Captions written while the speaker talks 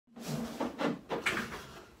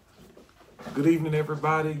Good evening,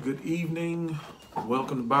 everybody. Good evening.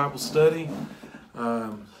 Welcome to Bible study.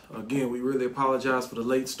 Again, we really apologize for the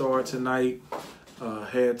late start tonight.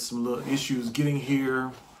 Had some little issues getting here.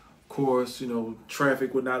 Of course,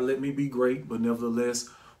 traffic would not let me be great, but nevertheless,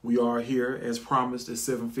 we are here as promised at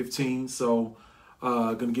 7:15. So,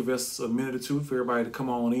 going to give us a minute or two for everybody to come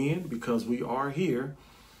on in because we are here.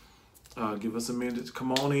 Give us a minute to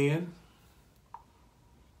come on in.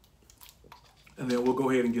 And then we'll go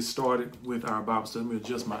ahead and get started with our Bible study. Let me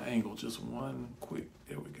adjust my angle just one quick.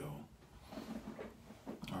 There we go.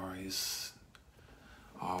 All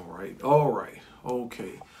right.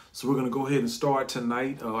 Okay. So we're going to go ahead and start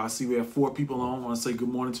tonight. I see we have 4 people on. I want to say good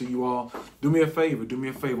morning to you all. Do me a favor.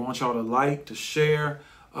 I want y'all to like, to share,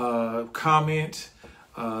 comment,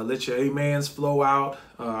 let your amens flow out.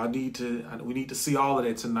 We need to see all of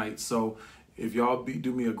that tonight. So if y'all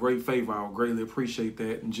do me a great favor, I would greatly appreciate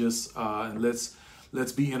that. And just let's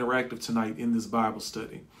be interactive tonight in this Bible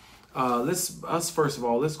study. First of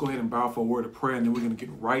all, let's go ahead and bow for a word of prayer, and then we're going to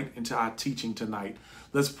get right into our teaching tonight.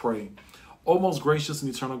 Let's pray. Oh, most gracious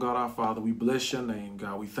and eternal God, our Father, we bless your name,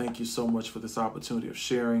 God. We thank you so much for this opportunity of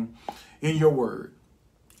sharing in your word.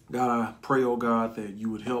 God, I pray, oh God, that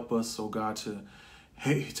you would help us, oh God, to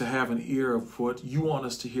have an ear of what you want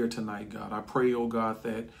us to hear tonight, God. I pray, oh God,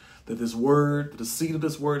 that this word, the seed of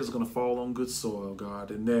this word is going to fall on good soil, God,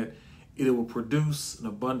 and that it will produce an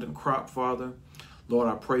abundant crop, Father. Lord,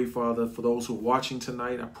 I pray, Father, for those who are watching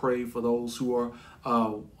tonight. I pray for those who are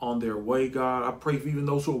on their way, God. I pray for even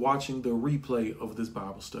those who are watching the replay of this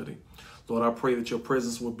Bible study. Lord, I pray that your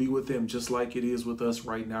presence will be with them just like it is with us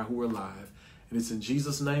right now who are live. And it's in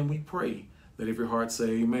Jesus' name we pray. Let every heart say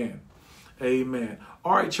amen. Amen.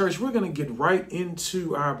 All right, church, we're going to get right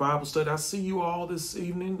into our Bible study. I see you all this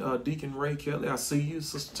evening. Deacon Ray Kelly, I see you.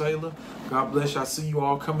 Sister Taylor, God bless you. I see you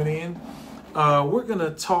all coming in. We're going to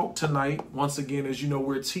talk tonight. Once again, as you know,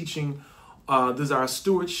 we're teaching. This is our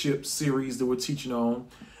stewardship series that we're teaching on.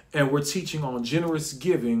 And we're teaching on generous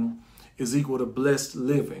giving is equal to blessed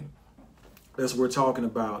living. That's what we're talking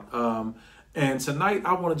about. And tonight,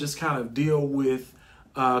 I want to just kind of deal with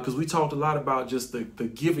because we talked a lot about just the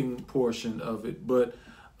giving portion of it. But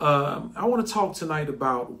I want to talk tonight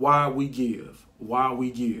about why we give.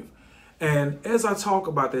 And as I talk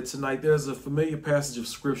about that tonight, there's a familiar passage of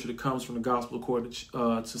scripture that comes from the gospel according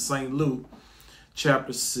to St. Luke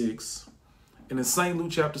chapter 6. And in St.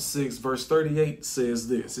 Luke chapter 6, verse 38 says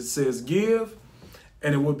this. It says, "Give,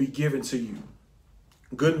 and it will be given to you.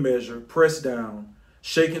 Good measure, pressed down,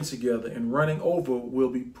 shaken together, and running over will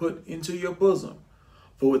be put into your bosom.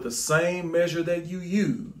 For with the same measure that you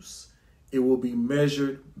use, it will be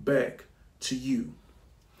measured back to you."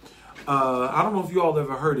 I don't know if you all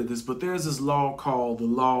ever heard of this, but there's this law called the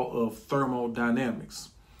law of thermodynamics,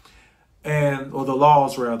 or the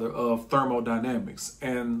laws rather of thermodynamics.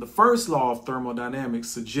 And the first law of thermodynamics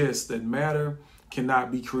suggests that matter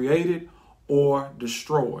cannot be created or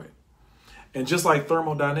destroyed. And just like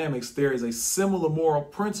thermodynamics, there is a similar moral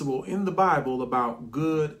principle in the Bible about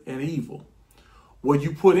good and evil. What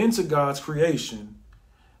you put into God's creation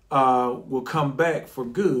will come back for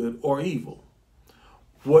good or evil.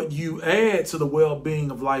 What you add to the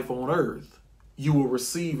well-being of life on earth, you will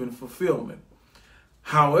receive in fulfillment.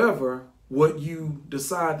 However, what you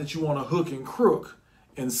decide that you want to hook and crook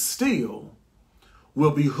and steal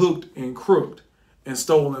will be hooked and crooked and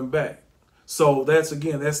stolen back. So that's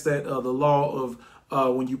the law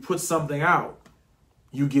of when you put something out,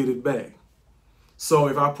 you get it back. So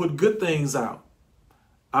if I put good things out,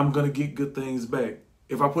 I'm going to get good things back.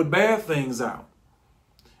 If I put bad things out,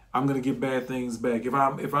 I'm going to get bad things back. If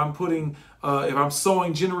I'm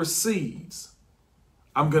sowing generous seeds,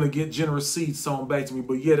 I'm going to get generous seeds sown back to me.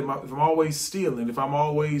 But yet, if I'm always stealing, if I'm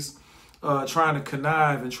always trying to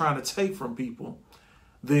connive and trying to take from people,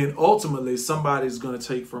 then ultimately somebody's going to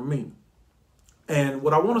take from me. And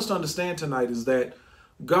what I want us to understand tonight is that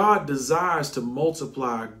God desires to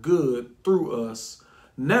multiply good through us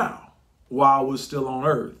now, while we're still on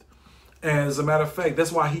earth. And as a matter of fact,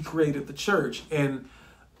 that's why he created the church. And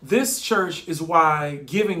this church is why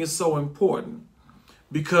giving is so important.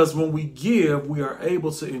 Because when we give, we are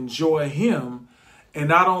able to enjoy him. And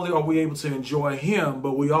not only are we able to enjoy him,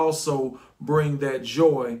 but we also bring that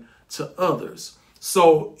joy to others.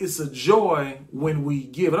 So it's a joy when we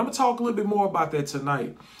give. And I'm going to talk a little bit more about that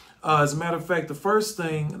tonight. As a matter of fact, the first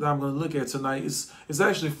thing that I'm going to look at tonight is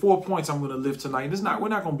actually 4 points I'm going to lift tonight. And we're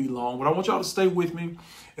not going to be long, but I want y'all to stay with me.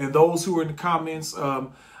 And those who are in the comments,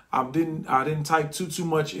 I didn't type too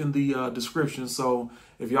much in the description. So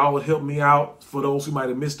if y'all would help me out, for those who might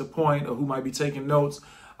have missed a point or who might be taking notes,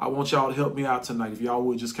 I want y'all to help me out tonight. If y'all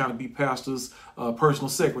would just kind of be pastors' personal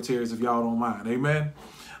secretaries, if y'all don't mind. Amen.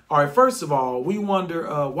 All right. First of all, we wonder,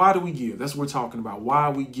 why do we give? That's what we're talking about. Why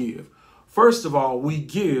we give. First of all, we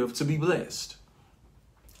give to be blessed.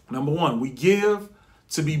 Number one, we give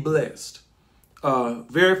to be blessed.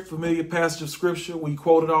 Very familiar passage of scripture. We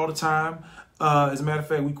quote it all the time. As a matter of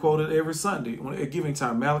fact, we quote it every Sunday at giving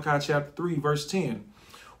time. Malachi chapter 3, verse 10,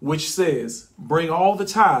 which says, bring all the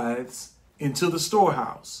tithes into the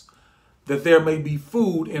storehouse, that there may be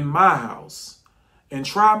food in my house. And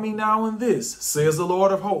try me now in this, says the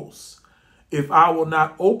Lord of hosts, if I will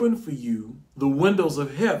not open for you the windows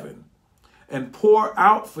of heaven and pour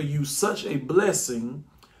out for you such a blessing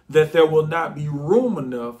that there will not be room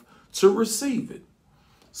enough to receive it.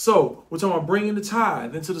 So we're talking about bringing the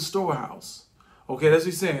tithe into the storehouse. Okay, that's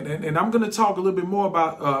what he's saying. And I'm going to talk a little bit more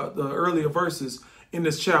about the earlier verses in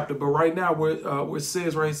this chapter. But right now, where it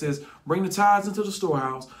says, right, it says, bring the tithes into the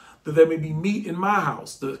storehouse, that there may be meat in my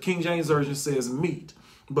house. The King James Version says meat,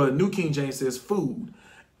 but New King James says food.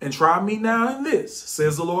 And try me now in this,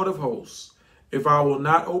 says the Lord of hosts, if I will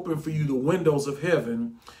not open for you the windows of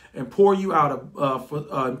heaven and pour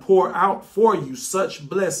out for you such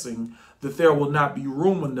blessing that there will not be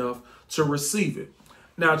room enough to receive it.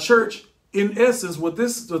 Now, church, in essence, what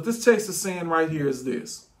this text is saying right here is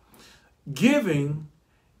this: giving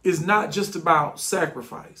is not just about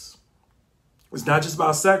sacrifice. It's not just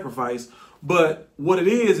about sacrifice, but what it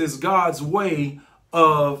is God's way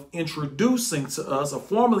of introducing to us, or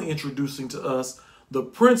formally introducing to us, the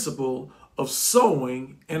principle of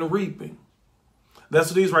sowing and reaping. That's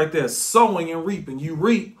what it is right there, sowing and reaping. You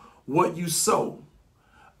reap what you sow.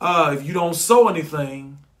 If you don't sow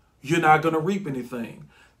anything, you're not going to reap anything.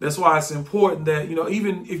 That's why it's important that,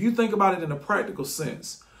 even if you think about it in a practical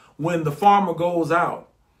sense, when the farmer goes out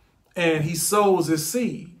and he sows his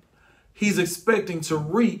seed, he's expecting to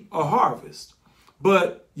reap a harvest.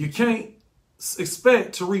 But you can't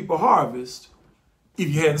expect to reap a harvest if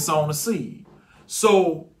you hadn't sown a seed.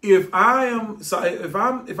 So if I'm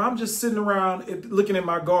just sitting around looking at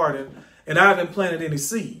my garden and I haven't planted any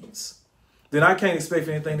seeds, then I can't expect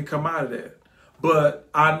anything to come out of that. But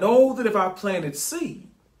I know that if I planted seed,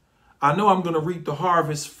 I know I'm going to reap the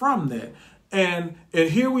harvest from that. And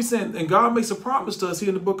here we say, and God makes a promise to us here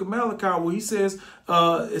in the book of Malachi where he says,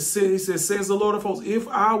 says the Lord of hosts, if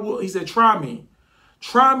I will, he said, try me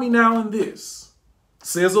now in this,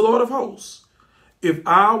 says the Lord of hosts, if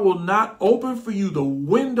I will not open for you the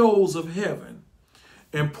windows of heaven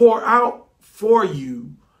and pour out for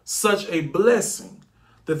you such a blessing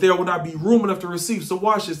that there will not be room enough to receive. So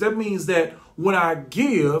watch this. That means that when I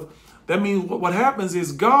give, that means what happens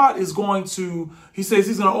is God is going to, he says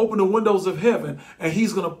he's going to open the windows of heaven and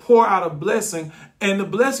he's going to pour out a blessing. And the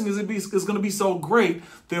blessing is going to be so great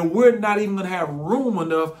that we're not even going to have room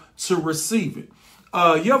enough to receive it.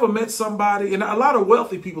 You ever met somebody, and a lot of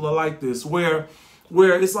wealthy people are like this, where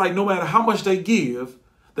it's like no matter how much they give,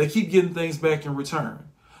 they keep getting things back in return.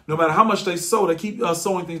 No matter how much they sow, they keep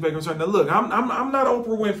sowing things back in return. Now, look, I'm not an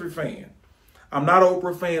Oprah Winfrey fan. I'm not an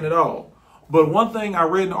Oprah fan at all. But one thing I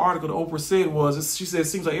read in the article that Oprah said was, she said, it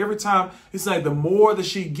seems like every time, it's like the more that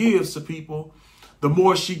she gives to people, the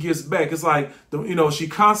more she gets back. It's like,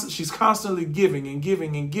 she's constantly giving and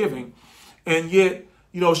giving and giving. And yet,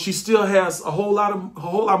 she still has a whole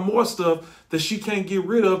lot more stuff that she can't get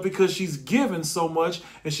rid of because she's given so much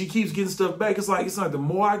and she keeps getting stuff back. It's like the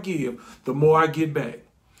more I give, the more I get back.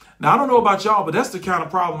 Now, I don't know about y'all, but that's the kind of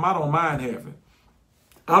problem I don't mind having.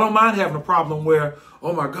 I don't mind having a problem where,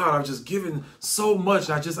 oh my God, I've just given so much.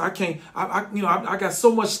 I got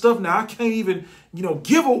so much stuff now. I can't even,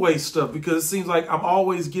 give away stuff because it seems like I'm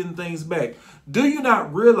always getting things back. Do you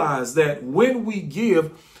not realize that when we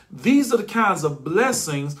give, these are the kinds of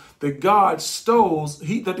blessings that God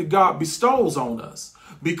bestows on us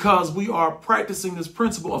because we are practicing this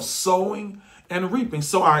principle of sowing and reaping.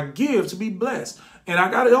 So I give to be blessed. And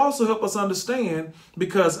I got to also help us understand,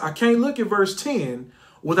 because I can't look at verse 10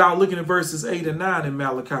 without looking at verses 8 and 9 in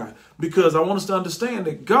Malachi, because I want us to understand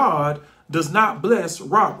that God does not bless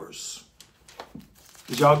robbers.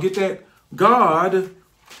 Did y'all get that? God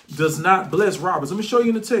does not bless robbers. Let me show you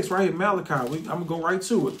in the text right here, Malachi. I'm going to go right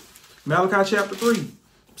to it. Malachi chapter 3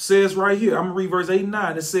 says right here, I'm going to read verse 8 and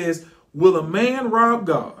 9. It says, will a man rob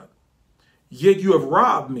God? Yet you have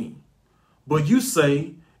robbed me. But you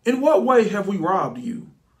say, in what way have we robbed you?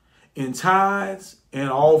 In tithes and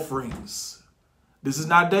offerings. This is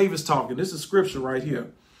not David's talking. This is scripture right here.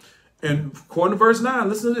 And according to verse 9,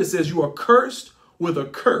 listen to this. It says, you are cursed with a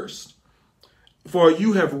curse, for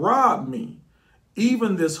you have robbed me,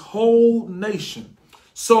 even this whole nation.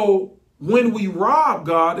 So when we rob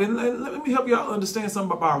God, and let me help y'all understand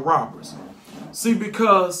something about robbers. See,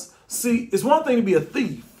 it's one thing to be a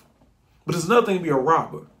thief, but it's another thing to be a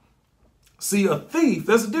robber. See, a thief,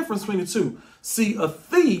 there's a difference between the two. See, a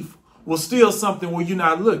thief will steal something when you're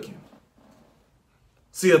not looking.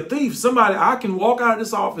 See, a thief, I can walk out of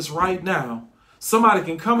this office right now. Somebody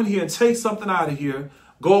can come in here and take something out of here,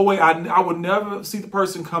 go away. I would never see the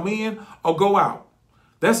person come in or go out.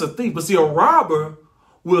 That's a thief. But see, a robber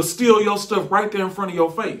will steal your stuff right there in front of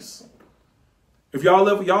your face. If y'all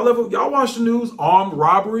watch the news, armed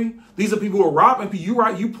robbery. These are people who are robbing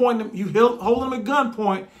people. You point them, hold them at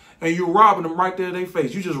gunpoint, and you're robbing them right there in their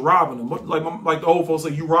face. You just robbing them. Like the old folks say,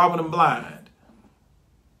 you robbing them blind.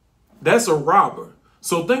 That's a robber.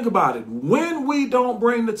 So think about it. When we don't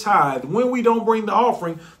bring the tithe, when we don't bring the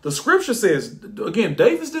offering, the scripture says, again,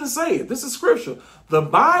 David didn't say it. This is scripture. The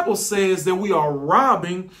Bible says that we are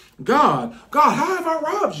robbing God. God, how have I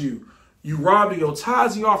robbed you? You robbed your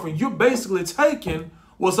tithes and your offering. You're basically taking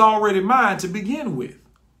what's already mine to begin with.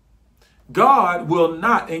 God will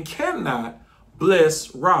not and cannot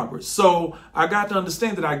bless robbers. So I got to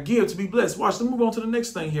understand that I give to be blessed. Watch, let's move on to the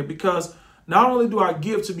next thing here, because not only do I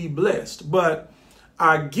give to be blessed, but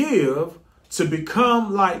I give to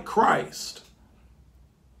become like Christ.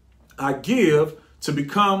 I give to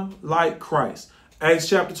become like Christ. Acts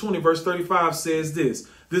chapter 20, verse 35 says this.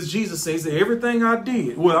 This Jesus says that everything I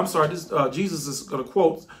did. Well, I'm sorry. Jesus is going to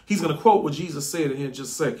quote. He's going to quote what Jesus said in here in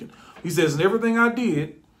just a second. He says, "And everything I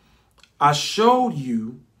did, I showed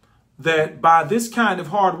you that by this kind of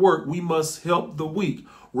hard work, we must help the weak.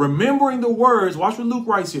 Remembering the words," watch what Luke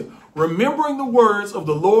writes here. "Remembering the words of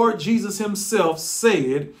the Lord Jesus himself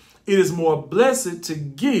said, it is more blessed to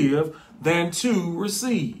give than to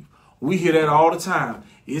receive." We hear that all the time.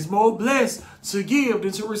 It's more blessed to give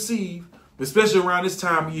than to receive. Especially around this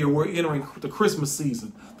time of year, we're entering the Christmas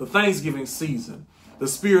season, the Thanksgiving season, the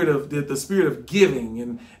spirit of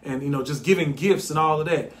giving and just giving gifts and all of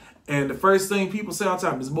that. And the first thing people say all the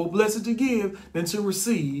time is more blessed to give than to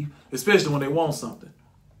receive, especially when they want something.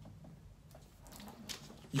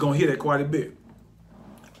 You're going to hear that quite a bit.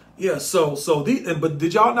 Yeah, but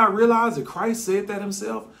did y'all not realize that Christ said that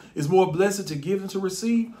himself? It's more blessed to give than to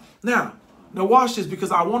receive. Now watch this, because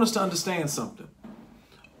I want us to understand something.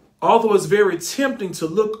 Although it's very tempting to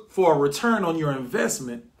look for a return on your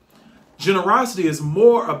investment, generosity is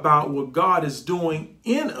more about what God is doing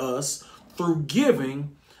in us through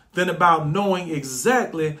giving than about knowing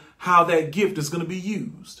exactly how that gift is going to be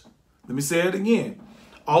used. Let me say it again.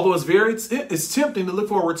 Although it's tempting to look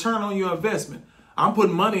for a return on your investment. I'm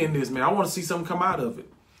putting money in this, man. I want to see something come out of it.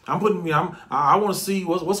 I want to see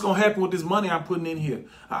what's going to happen with this money I'm putting in here.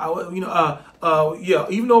 You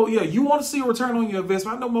want to see a return on your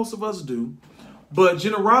investment. I know most of us do, but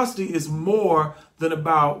generosity is more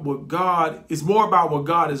about what God is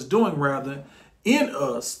doing rather in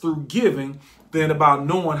us through giving than about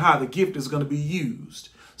knowing how the gift is going to be used.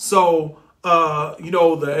 So,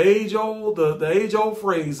 the age old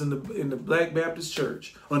phrase in the Black Baptist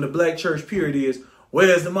church, or in the black church period, is,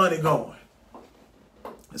 where's the money going?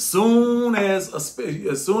 As soon as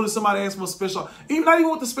somebody asks for a special, not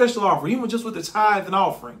even with the special offering, even just with the tithe and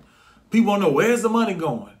offering, people want to know, where's the money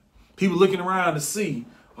going? People looking around to see,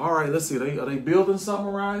 all right, let's see, are they building something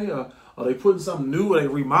around here? Are they putting something new? Are they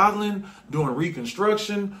remodeling, doing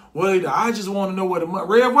reconstruction? I just want to know where the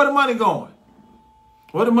money going?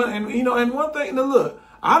 Where the money, and one thing, look,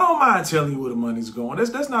 I don't mind telling you where the money's going.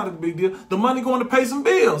 That's not a big deal. The money going to pay some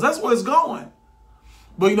bills. That's where it's going.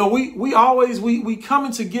 But, we come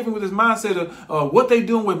into giving with this mindset of what they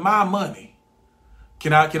doing with my money.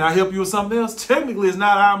 Can I help you with something else? Technically, it's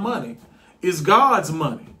not our money. It's God's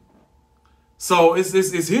money. So it's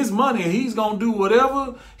his money, and he's going to do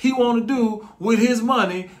whatever he want to do with his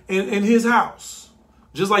money in his house.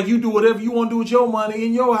 Just like you do whatever you want to do with your money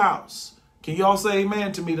in your house. Can y'all say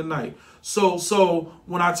amen to me tonight? So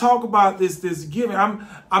when I talk about this giving, I'm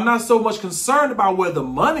not so much concerned about where the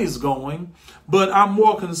money's going, but I'm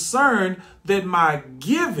more concerned that my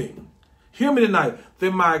giving, hear me tonight,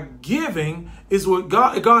 that my giving is what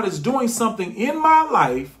God is doing something in my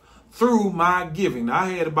life through my giving. Now, I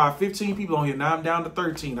had about 15 people on here. Now I'm down to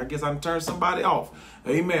 13. I guess I can turn somebody off.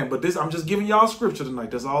 Amen. But I'm just giving y'all scripture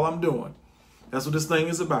tonight. That's all I'm doing. That's what this thing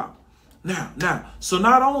is about. Now, so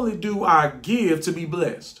not only do I give to be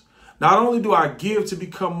blessed, not only do I give to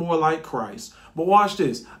become more like Christ, but watch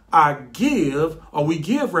this. We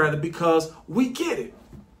give rather because we get it.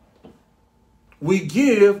 We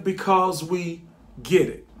give because we get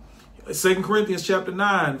it. 2 Corinthians chapter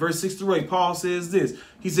 9, verse 6 through 8, Paul says this.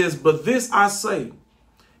 He says, "But this I say,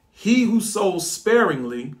 he who sows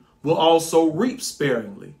sparingly will also reap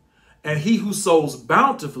sparingly. And he who sows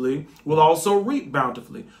bountifully will also reap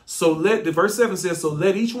bountifully. So verse 7 says, so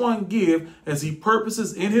let each one give as he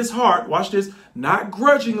purposes in his heart. Watch this, not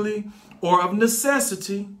grudgingly or of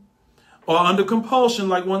necessity or under compulsion,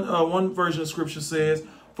 like one version of scripture says,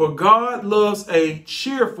 for God loves a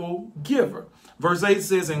cheerful giver. Verse 8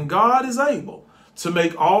 says, and God is able to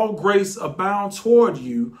make all grace abound toward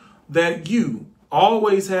you, that you,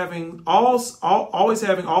 always having all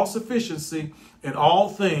sufficiency in all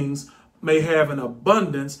things, may have an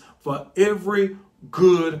abundance for every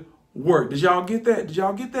good work. Did y'all get that? Did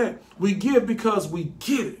y'all get that? We give because we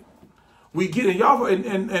get it. We get it. Y'all,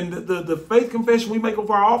 and the faith confession we make of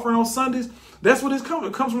our offering on Sundays, that's what it comes.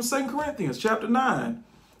 It comes from 2 Corinthians chapter 9.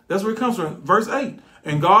 That's where it comes from. Verse 8.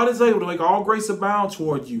 And God is able to make all grace abound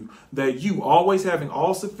toward you, that you, always having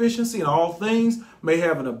all sufficiency in all things, may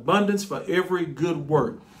have an abundance for every good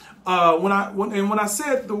work. When I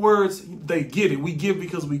said the words, they get it, we give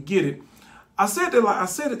because we get it, I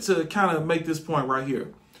said it to kind of make this point right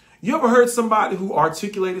here. You ever heard somebody who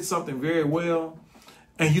articulated something very well,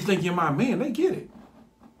 and you think in your mind, man, they get it.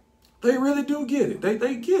 They really do get it.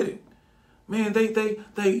 They get it. Man, they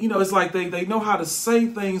it's like they know how to say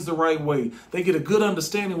things the right way. They get a good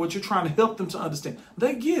understanding of what you're trying to help them to understand.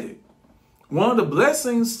 They get it. One of the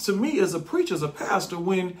blessings to me as a preacher, as a pastor,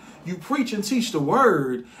 when you preach and teach the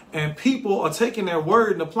word and people are taking that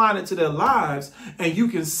word and applying it to their lives, and you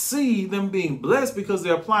can see them being blessed because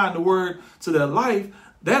they're applying the word to their life,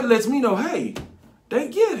 that lets me know, hey, they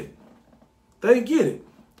get it. They get it.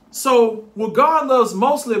 So what God loves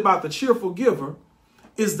mostly about the cheerful giver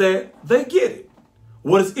is that they get it.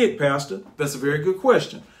 What is it, Pastor? That's a very good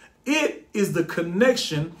question. It is the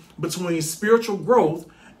connection between spiritual growth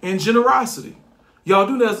and generosity. Y'all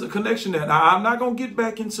do there's a connection there. Now, I'm not going to get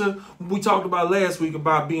back into what we talked about last week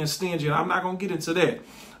about being stingy, and I'm not going to get into that.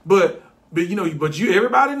 But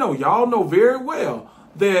everybody know, y'all know very well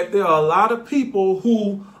that there are a lot of people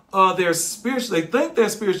who they think they're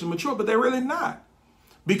spiritually mature, but they're really not.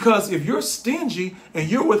 Because if you're stingy and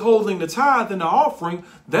you're withholding the tithe and the offering,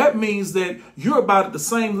 that means that you're about at the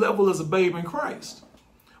same level as a babe in Christ.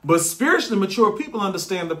 But spiritually mature people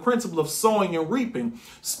understand the principle of sowing and reaping.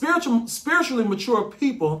 Spiritually mature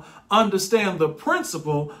people understand the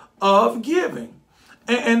principle of giving.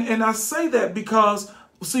 And I say that because,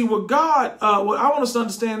 see, what I want us to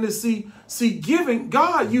understand is, see, giving,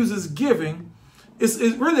 God uses giving.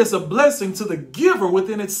 It's a blessing to the giver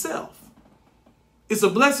within itself. It's a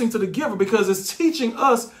blessing to the giver because it's teaching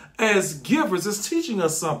us as givers. It's teaching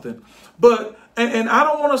us something. But and I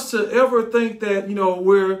don't want us to ever think that,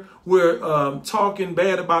 we're talking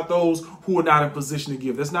bad about those who are not in position to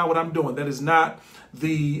give. That's not what I'm doing. That is not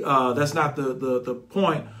the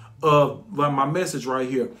point of my message right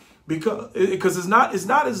here. Because it's not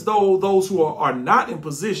as though those who are not in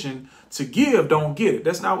position to give don't get it.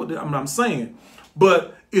 That's not what I'm saying.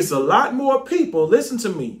 But it's a lot more people, listen to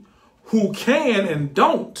me, who can and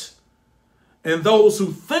don't, and those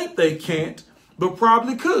who think they can't but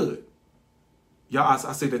probably could. Y'all,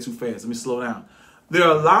 I say that too fast. Let me slow down. There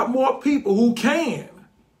are a lot more people who can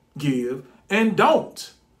give and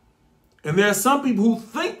don't. And there are some people who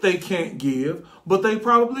think they can't give, but they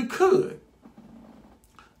probably could.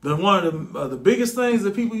 One of the biggest things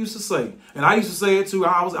that people used to say, and I used to say it too,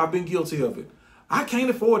 I've been guilty of it. I can't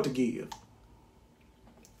afford to give.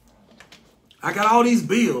 I got all these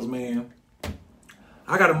bills, man.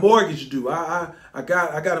 I got a mortgage to do. I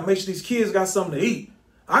got to make sure these kids got something to eat.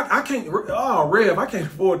 I can't. Oh, Rev, I can't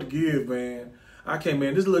afford to give, man. I can't,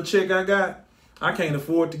 man. This little check I got, I can't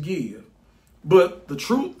afford to give. But the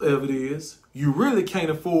truth of it is, you really can't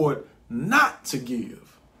afford not to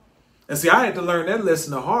give. And see, I had to learn that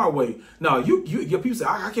lesson the hard way. No, your people say,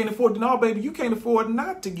 I can't afford to. No, baby, you can't afford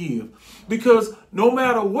not to give. Because no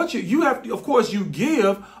matter what you have to, of course, you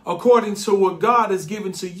give according to what God has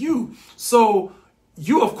given to you. So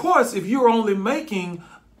you, of course, if you're only making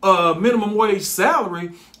a minimum wage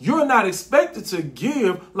salary, you're not expected to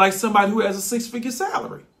give like somebody who has a 6-figure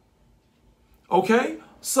salary. Okay?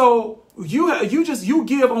 So you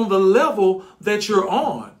give on the level that you're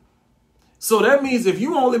on. So that means if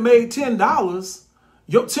you only made $10,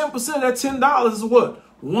 your 10% of that $10 is what?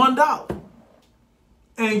 $1.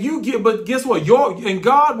 And you get, but guess what? And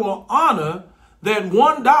God will honor that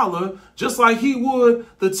 $1 just like he would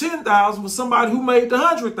the $10,000 for somebody who made the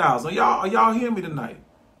 $100,000. Y'all hear me tonight?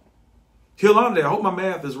 He'll honor that. I hope my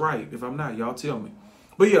math is right. If I'm not, y'all tell me.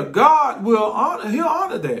 But yeah, God will honor, he'll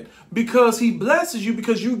honor that because he blesses you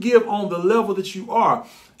because you give on the level that you are.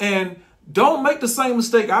 And don't make the same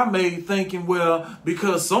mistake I made thinking, well,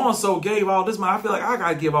 because so-and-so gave all this money, I feel like I got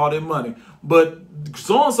to give all that money. But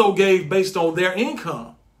so-and-so gave based on their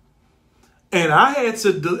income. And I had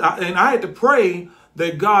to pray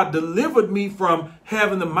that God delivered me from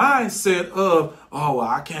having the mindset of, oh, well,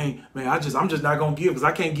 I can't, man, I'm just not going to give because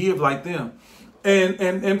I can't give like them.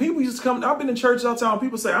 And people used to come, I've been in churches all the time,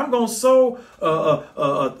 people say, I'm going to sow a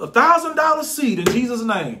 $1,000 seed in Jesus'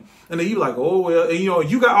 name. And then you like, oh, well, and, all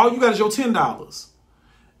you got is your $10.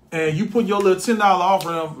 And you put your little $10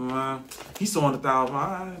 offering, he's sowing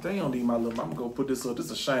 $1,000. They don't need my little, I'm going to go put this up. This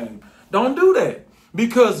is a shame. Don't do that.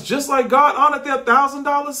 Because just like God honored that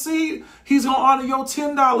 $1,000 seed, he's going to honor your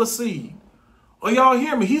 $10 seed. Oh, y'all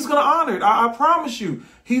hear me? He's going to honor it. I promise you,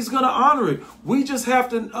 he's going to honor it. We just have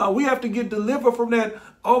to get delivered from that.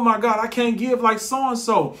 Oh my God, I can't give like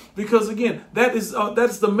so-and-so. Because again, that's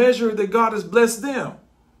the measure that God has blessed them.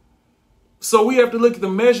 So we have to look at the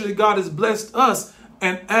measure that God has blessed us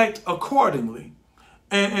and act accordingly.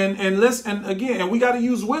 And we got to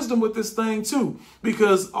use wisdom with this thing too,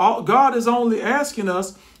 because God is only asking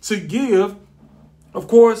us to give, of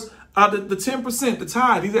course, the 10%, the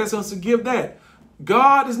tithe. He's asking us to give that.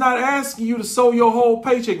 God is not asking you to sow your whole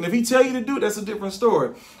paycheck. And if he tell you to do it, that's a different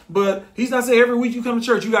story. But he's not saying every week you come to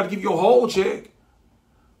church, you got to give your whole check.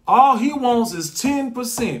 All he wants is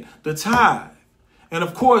 10%, the tithe. And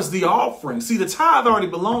of course, the offering. See, the tithe already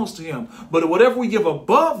belongs to him. But whatever we give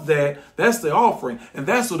above that, that's the offering. And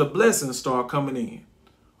that's where the blessings start coming in.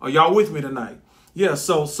 Are y'all with me tonight? Yeah,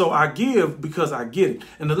 so I give because I get it.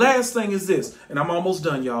 And the last thing is this, and I'm almost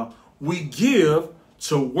done, y'all. We give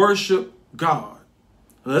to worship God.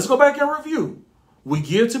 Let's go back and review. We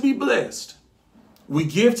give to be blessed. We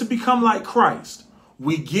give to become like Christ.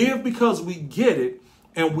 We give because we get it.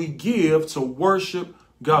 And we give to worship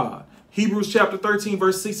God. Hebrews chapter 13,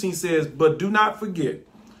 verse 16 says, but do not forget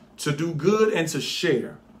to do good and to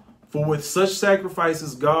share, for with such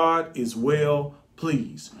sacrifices, God is well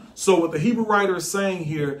pleased. So what the Hebrew writer is saying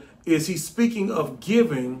here is he's speaking of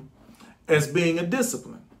giving as being a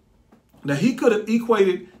discipline. Now, he could have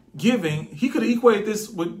equated giving. He could have equated this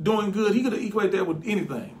with doing good. He could have equated that with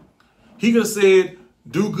anything. He could have said,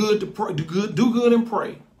 do good to pray, do good and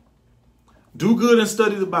pray. Do good and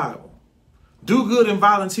study the Bible. Do good and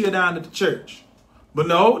volunteer down at the church. But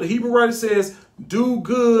no, the Hebrew writer says, do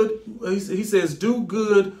good. He says, do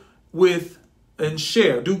good with and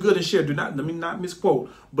share. Do good and share. Let me not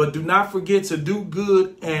misquote, but do not forget to do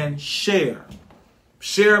good and share.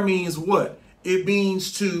 Share means what? It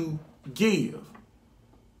means to give.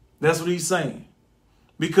 That's what he's saying.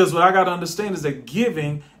 Because what I got to understand is that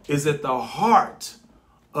giving is at the heart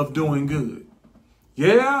of doing good.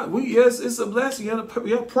 Yes, it's a blessing.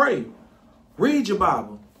 You pray. Read your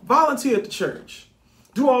Bible. Volunteer at the church.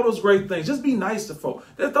 Do all those great things. Just be nice to folk.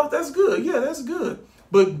 That's good. Yeah, that's good.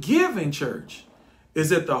 But giving, church,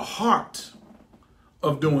 is at the heart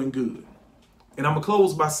of doing good. And I'm going to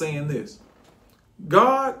close by saying this.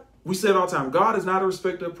 God, we say it all the time, God is not a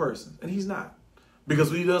respecter of persons. And he's not. Because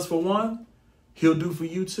what he does for one, he'll do for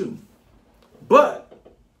you too. But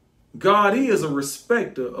God is a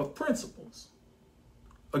respecter of principles.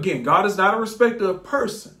 Again, God is not a respecter of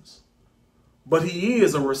persons. But he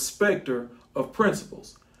is a respecter of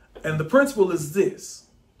principles. And the principle is this,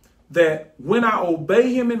 that when I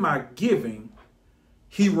obey him in my giving,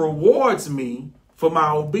 he rewards me for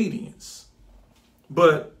my obedience.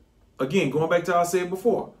 But again, going back to what I said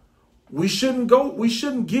before, we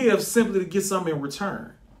shouldn't give simply to get something in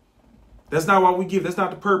return. That's not why we give. That's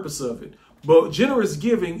not the purpose of it. But generous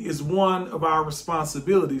giving is one of our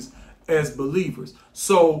responsibilities as believers.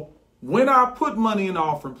 So when I put money in the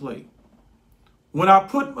offering plate, when I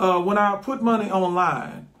put money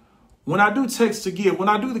online, when I do text to give, when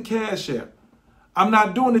I do the Cash App, I'm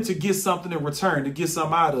not doing it to get something in return, to get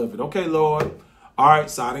something out of it. Okay, Lord. All right,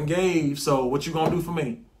 so I done gave. So what you gonna do for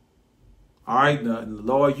me? All right,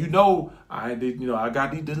 Lord, I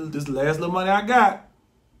got this last little money I got.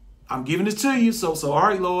 I'm giving this to you. So all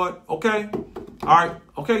right, Lord. Okay. All right.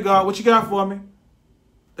 Okay, God, what you got for me?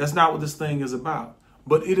 That's not what this thing is about.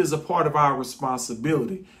 But it is a part of our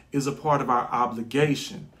responsibility, is a part of our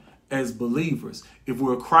obligation as believers. If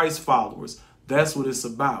we're Christ followers, that's what it's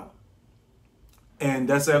about. And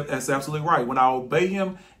that's absolutely right. When I obey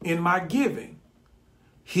him in my giving,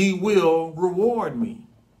 he will reward me.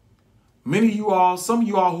 Many of you all, some of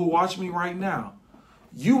you all who watch me right now,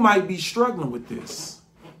 you might be struggling with this.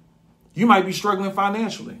 You might be struggling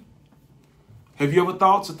financially. Have you ever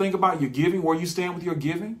thought to think about your giving, where you stand with your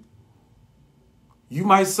giving? You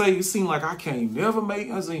might say, it seems like I can't never make,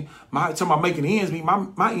 talking about making ends meet,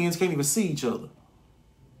 my ends can't even see each other.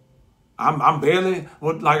 I'm barely,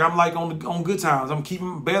 like on good times.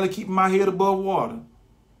 I'm barely keeping my head above water.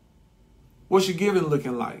 What's your giving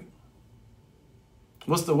looking like?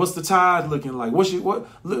 What's the tithe looking like?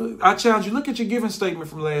 I challenge you, look at your giving statement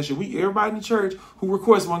from last year. Everybody in the church who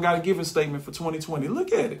requests one got a giving statement for 2020.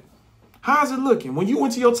 Look at it. How's it looking? When you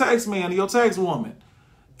went to your tax man or your tax woman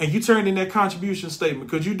and you turned in that contribution statement,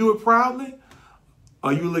 could you do it proudly? Or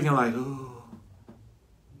are you looking like, oh?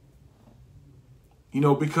 You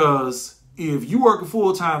know, because if you work a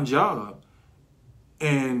full-time job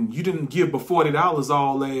and you didn't give but $40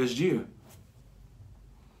 all last year,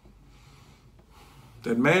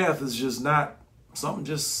 that math is just not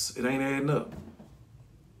something, it ain't adding up.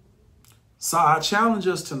 So I challenge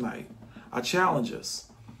us tonight. I challenge us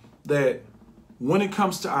that when it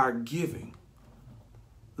comes to our giving,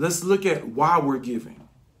 let's look at why we're giving.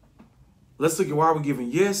 Let's look at why we're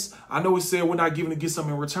giving. Yes, I know we said we're not giving to get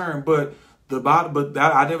something in return, but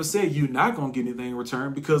I never said you're not going to get anything in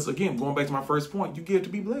return, because, again, going back to my first point, you give to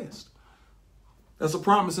be blessed. That's a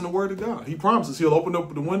promise in the Word of God. He promises he'll open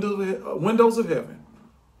up the windows of heaven,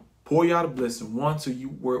 pour you out a blessing, one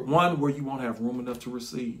where you won't have room enough to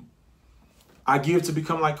receive. I give to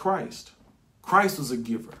become like Christ. Christ was a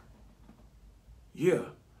giver. Yeah.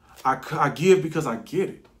 I give because I get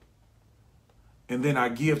it. And then I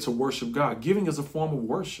give to worship God. Giving is a form of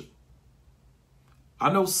worship.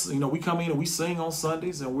 I know, we come in and we sing on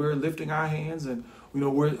Sundays and we're lifting our hands and,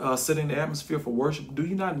 we're setting the atmosphere for worship. Do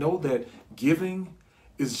you not know that giving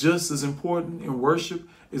is just as important in worship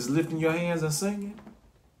as lifting your hands and singing?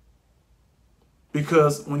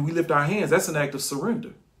 Because when we lift our hands, that's an act of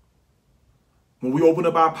surrender. When we open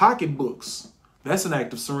up our pocketbooks, that's an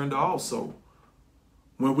act of surrender also.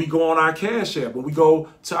 When we go on our Cash App, when we go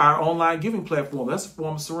to our online giving platform, that's a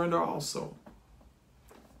form of surrender also.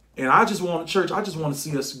 And I just want to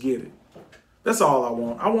see us get it. That's all I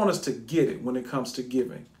want. I want us to get it when it comes to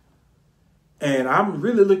giving. And I'm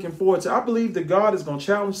really looking forward to, I believe that God is going to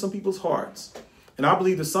challenge some people's hearts. And I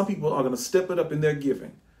believe that some people are going to step it up in their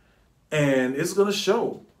giving. And it's going to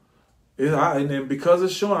show. And then because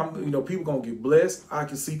it's showing, people going to get blessed. I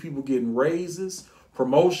can see people getting raises,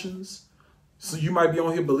 promotions. So you might be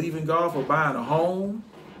on here believing God for buying a home.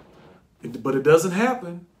 But it doesn't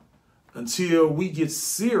happen until we get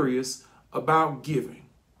serious about giving.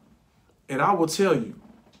 And I will tell you,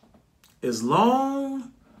 and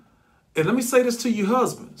let me say this to you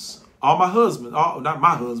husbands, not my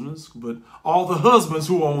husbands, but all the husbands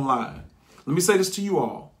who are online. Let me say this to you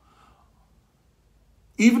all.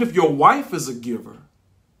 Even if your wife is a giver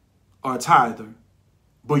or a tither,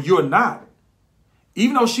 but you're not,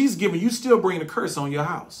 even though she's giving, you still bring a curse on your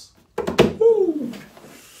house. Woo.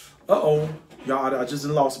 Uh-oh. Y'all, I just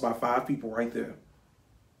lost about 5 people right there.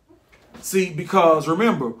 See, because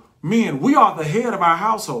remember, men, we are the head of our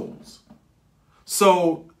households.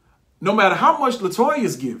 So no matter how much LaToya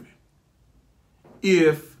is giving,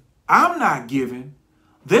 if I'm not giving,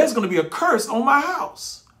 there's going to be a curse on my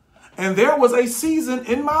house. And there was a season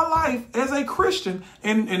in my life as a Christian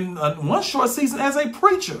and one short season as a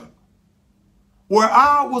preacher where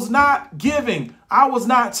I was not giving. I was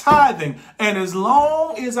not tithing. And as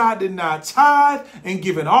long as I did not tithe and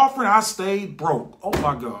give an offering, I stayed broke. Oh,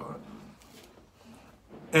 my God.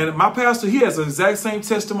 And my pastor, he has the exact same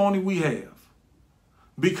testimony we have.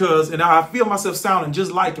 And I feel myself sounding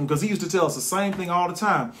just like him because he used to tell us the same thing all the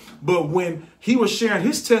time. But when he was sharing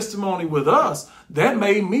his testimony with us, that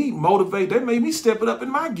made me motivate. That made me step it up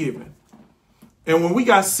in my giving. And when we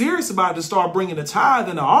got serious about it to start bringing the tithe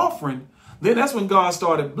and the offering, then that's when God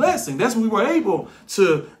started blessing. That's when we were able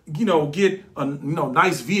to, get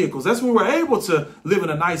nice vehicles. That's when we were able to live in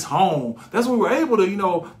a nice home. That's when we were able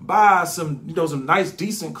to, buy some nice,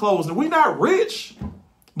 decent clothes. And we're not rich,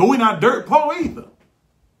 but we're not dirt poor either.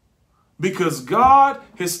 Because God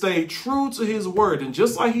has stayed true to his word. And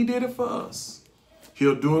just like he did it for us,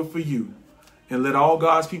 he'll do it for you. And let all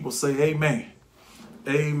God's people say amen.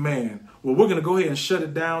 Amen. Well, we're going to go ahead and shut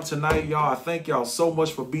it down tonight, y'all. I thank y'all so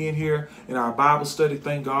much for being here in our Bible study.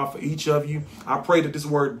 Thank God for each of you. I pray that this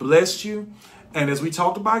word blessed you. And as we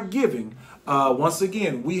talked about giving, once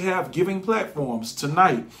again, we have giving platforms.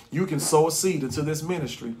 Tonight, you can sow a seed into this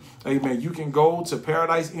ministry. Amen. You can go to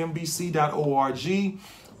paradisembc.org,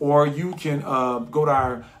 or you can go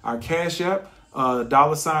to our Cash App,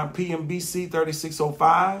 $PMBC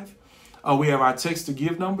 3605. We have our text to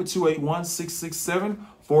give number,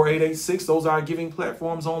 281-667-4886. Those are our giving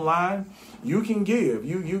platforms online. You can give.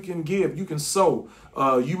 You can give. You can sow.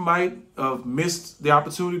 You might have missed the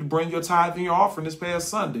opportunity to bring your tithe and your offering this past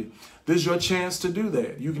Sunday. This is your chance to do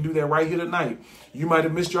that. You can do that right here tonight. You might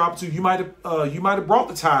have missed your opportunity. You might have brought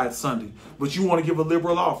the tithe Sunday, but you want to give a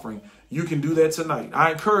liberal offering. You can do that tonight.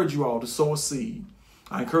 I encourage you all to sow a seed.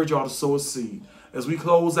 I encourage y'all to sow a seed. As we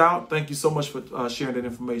close out, thank you so much for sharing that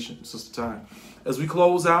information, Sister Ty. As we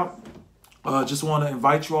close out, just want to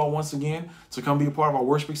invite you all once again to come be a part of our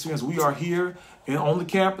worship experience. We are here on the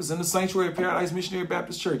campus in the sanctuary of Paradise Missionary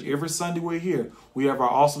Baptist Church. Every Sunday we're here. We have our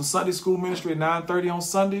awesome Sunday school ministry at 9:30 on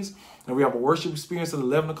Sundays. And we have a worship experience at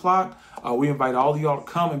 11 o'clock. We invite all of y'all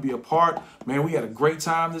to come and be a part. Man, we had a great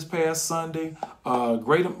time this past Sunday.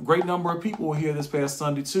 Great number of people were here this past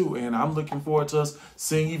Sunday too. And I'm looking forward to us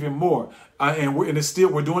seeing even more.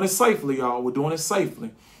 We're doing it safely, y'all. We're doing it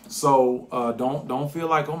safely. So don't feel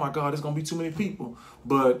like, oh my God, it's gonna be too many people.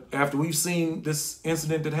 But after we've seen this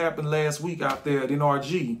incident that happened last week out there at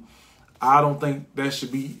NRG, I don't think that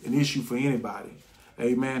should be an issue for anybody.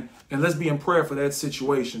 Amen. And let's be in prayer for that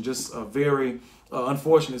situation. Just a very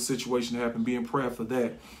unfortunate situation that happened. Be in prayer for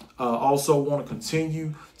that. Also want to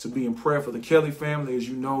continue to be in prayer for the Kelly family. As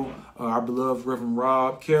you know, our beloved Reverend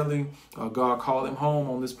Rob Kelly, God called him home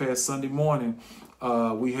on this past Sunday morning.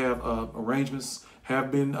 We have arrangements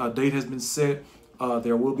date has been set.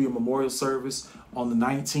 There will be a memorial service on the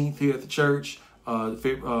 19th here at the church.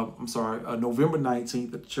 November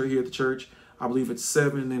 19th at the church, here at the church. I believe it's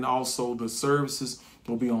 7, and also the services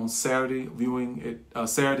will be on Saturday, viewing at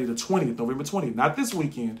Saturday the 20th, November 20th. Not this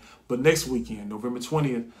weekend, but next weekend, November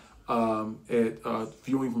 20th, at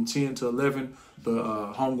viewing from 10 to 11. The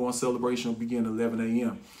homegoing celebration will begin at 11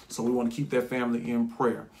 a.m. So we want to keep that family in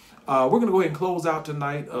prayer. We're going to go ahead and close out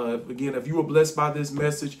tonight. Again, if you were blessed by this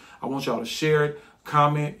message, I want y'all to share it,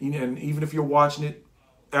 comment, and even if you're watching it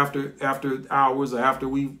after hours or after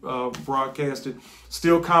we broadcasted,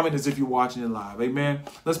 still comment as if you're watching it live. Amen.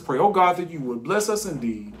 Let's pray. Oh God, that you would bless us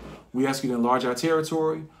indeed. We ask you to enlarge our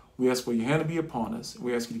territory. We ask for your hand to be upon us.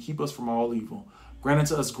 We ask you to keep us from all evil. Grant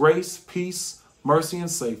unto us grace, peace, mercy, and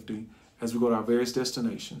safety as we go to our various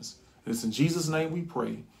destinations. And it's in Jesus' name we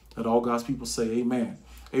pray. That all God's people say amen.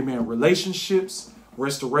 Amen. Relationships,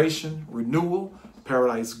 restoration, renewal,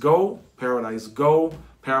 paradise go, paradise go,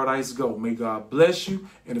 paradise go. May God bless you.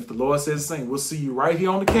 And if the Lord says the same, we'll see you right here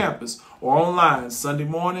on the campus or online Sunday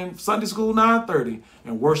morning, Sunday school 9:30,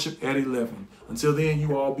 and worship at 11. Until then,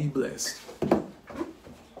 you all be blessed. All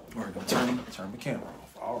right, turn the camera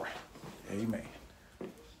off. All right. Amen.